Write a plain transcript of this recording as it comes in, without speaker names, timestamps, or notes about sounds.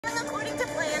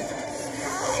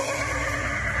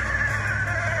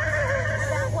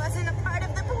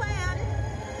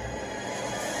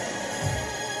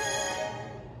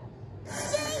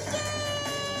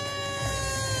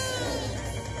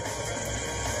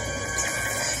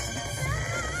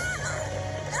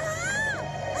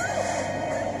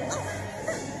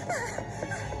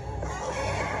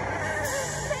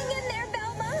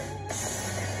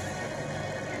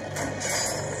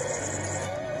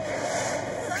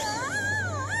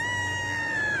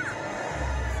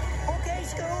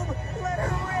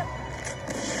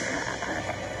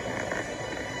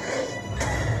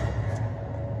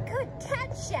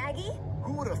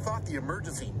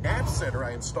emergency nap center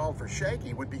I installed for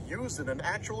Shaggy would be used in an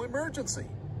actual emergency.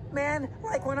 Man,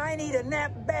 like when I need a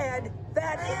nap bad,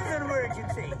 that is an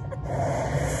emergency.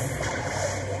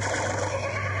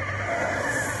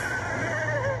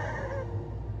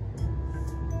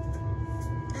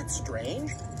 That's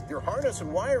strange. Your harness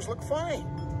and wires look fine.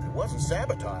 It wasn't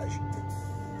sabotage.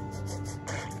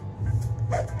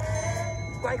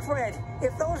 Like Fred,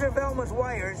 if those are Velma's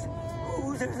wires,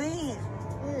 whose are these?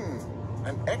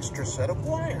 An extra set of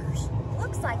wires.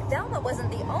 Looks like Velma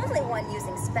wasn't the only one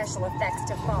using special effects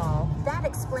to fall. That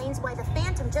explains why the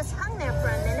Phantom just hung there for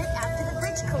a minute after the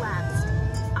bridge collapsed.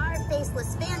 Our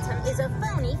faceless Phantom is a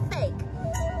phony fake.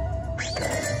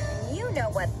 You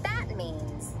know what that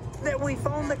means. That we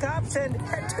phone the cops and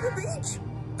head to the beach.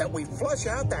 That we flush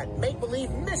out that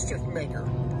make-believe mischief maker.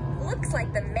 Looks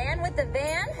like the man with the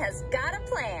van has got a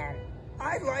plan.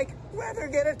 I'd like rather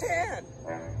get a tan.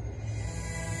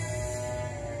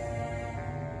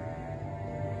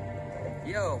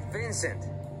 Yo, Vincent.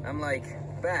 I'm like,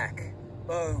 back.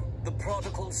 Oh, the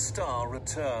prodigal star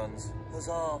returns.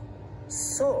 Huzzah.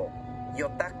 So, you're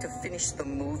back to finish the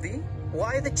movie?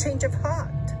 Why the change of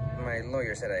heart? My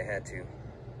lawyer said I had to.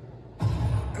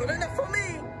 Good enough for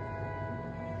me!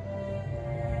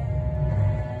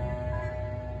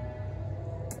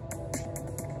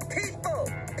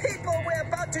 People, we're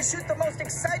about to shoot the most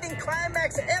exciting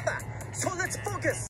climax ever! So let's focus!